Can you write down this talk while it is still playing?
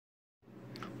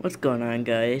What's going on,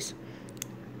 guys?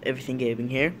 Everything Gaming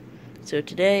here. So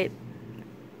today,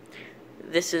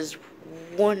 this is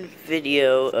one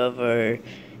video of our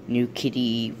new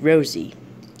kitty, Rosie.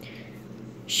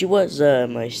 She was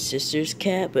my sister's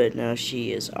cat, but now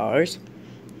she is ours.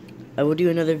 I will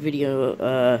do another video,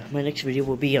 my next video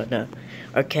will be on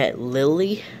our cat,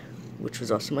 Lily, which was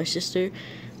also my sister,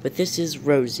 but this is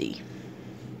Rosie.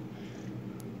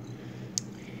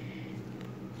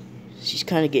 She's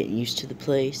kind of getting used to the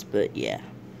place, but yeah.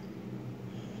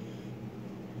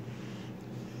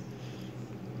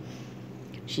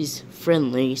 She's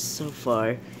friendly so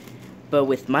far, but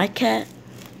with my cat,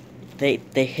 they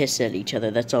hiss at each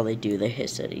other. That's all they do. They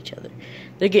hiss at each other.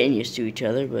 They're getting used to each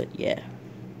other, but yeah.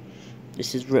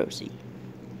 This is Rosie.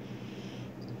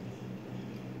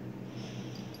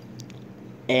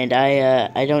 And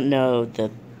I don't know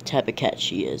the type of cat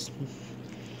she is.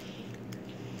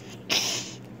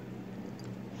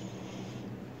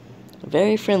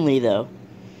 Very friendly, though.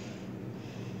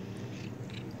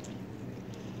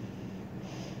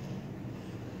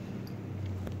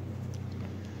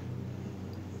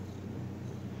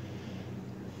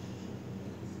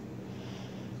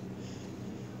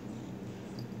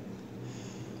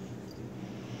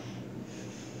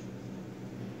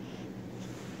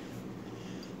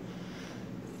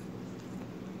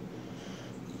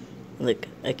 Look,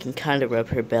 I can kind of rub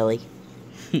her belly.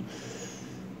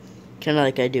 Kind of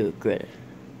like I do with Greta.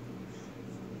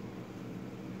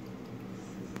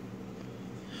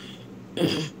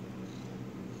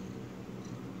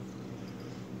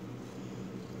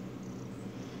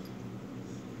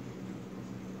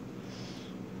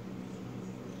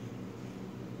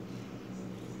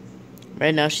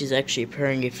 Right now she's actually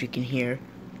purring, if you can hear.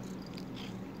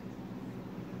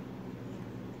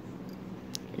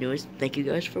 Anyways, thank you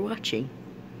guys for watching.